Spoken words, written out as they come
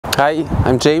Hi,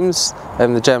 I'm James.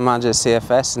 I'm the General Manager at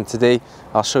CFS, and today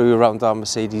I'll show you around our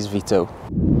Mercedes Vito.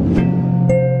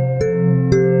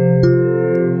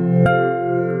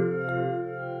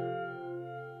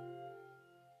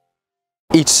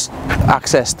 Each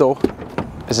access door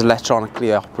is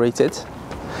electronically operated.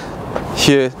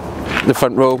 Here, the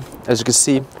front row, as you can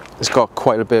see, it's got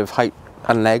quite a bit of height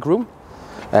and leg room.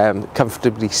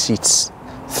 Comfortably seats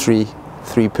three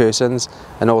persons,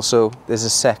 and also there's a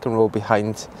second row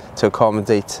behind to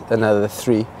accommodate another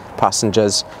 3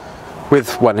 passengers,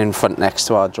 with one in front next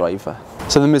to our driver.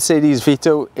 So the Mercedes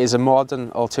Vito is a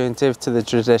modern alternative to the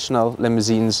traditional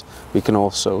limousines we can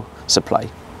also supply.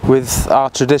 With our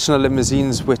traditional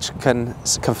limousines, which can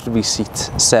comfortably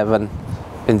seat 7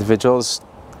 individuals,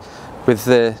 with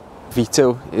the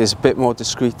Vito it is a bit more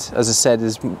discreet. As I said,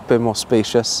 it's a bit more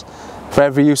spacious. For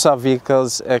every use, our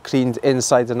vehicles are cleaned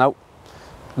inside and out,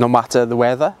 no matter the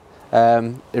weather,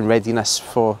 in readiness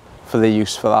for the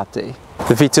use for that day.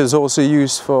 The Vito is also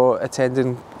used for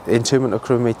attending interment or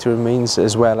cremated remains,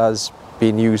 as well as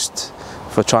being used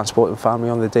for transporting family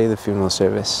on the day of the funeral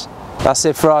service. That's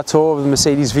it for our tour of the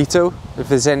Mercedes Vito. If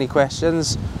there's any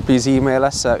questions, please email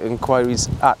us at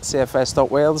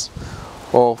inquiries@cfs.wales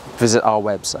or visit our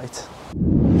website.